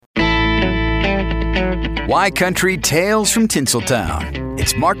Y Country Tales from Tinseltown.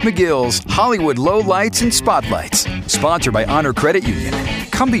 It's Mark McGill's Hollywood Lowlights and Spotlights, sponsored by Honor Credit Union.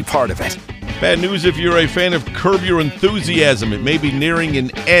 Come be part of it. Bad news if you're a fan of Curb Your Enthusiasm. It may be nearing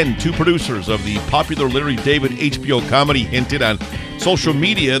an end. Two producers of the popular Larry David HBO comedy hinted on social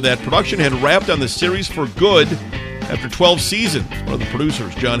media that production had wrapped on the series for good after 12 seasons. One of the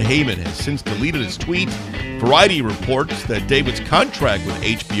producers, John Heyman, has since deleted his tweet. Variety reports that David's contract with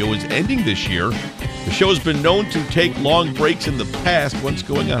HBO is ending this year. The show has been known to take long breaks in the past, once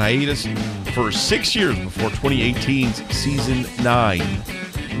going on hiatus for 6 years before 2018's Season 9.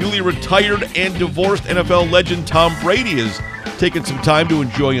 Newly retired and divorced NFL legend Tom Brady has taken some time to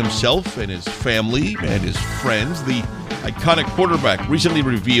enjoy himself and his family and his friends. The iconic quarterback recently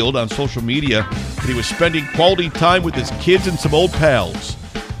revealed on social media that he was spending quality time with his kids and some old pals.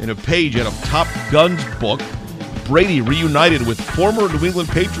 In a page out of Top Gun's book, Brady reunited with former New England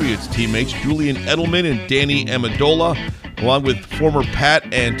Patriots teammates Julian Edelman and Danny Amendola, along with former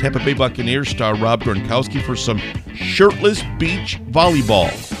Pat and Tampa Bay Buccaneers star Rob Gronkowski for some shirtless beach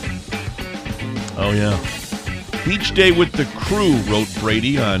volleyball. Oh, yeah. Beach day with the crew, wrote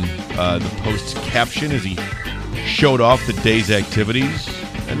Brady on the post's caption as he showed off the day's activities.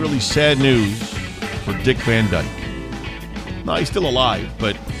 And really sad news for Dick Van Dyke. No, he's still alive,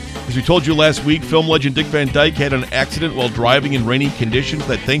 but as we told you last week, film legend Dick Van Dyke had an accident while driving in rainy conditions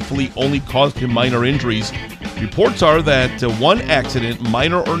that thankfully only caused him minor injuries. Reports are that one accident,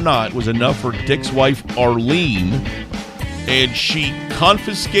 minor or not, was enough for Dick's wife, Arlene, and she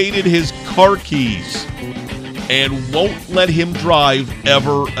confiscated his car keys and won't let him drive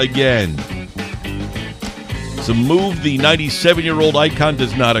ever again. It's a move the 97-year-old icon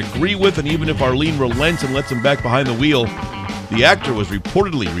does not agree with, and even if Arlene relents and lets him back behind the wheel, the actor was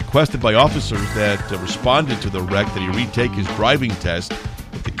reportedly requested by officers that responded to the wreck that he retake his driving test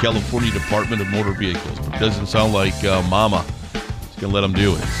at the California Department of Motor Vehicles. But it doesn't sound like Mama is going to let him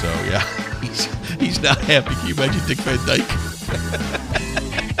do it. So, yeah, he's not happy. Can you imagine Dick Van Dyke?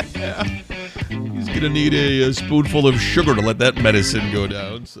 He's going to need a spoonful of sugar to let that medicine go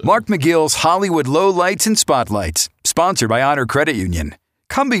down. So. Mark McGill's Hollywood Lowlights and Spotlights, sponsored by Honor Credit Union.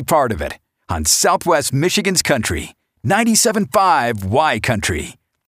 Come be part of it on Southwest Michigan's Country. 97.5 Y Country.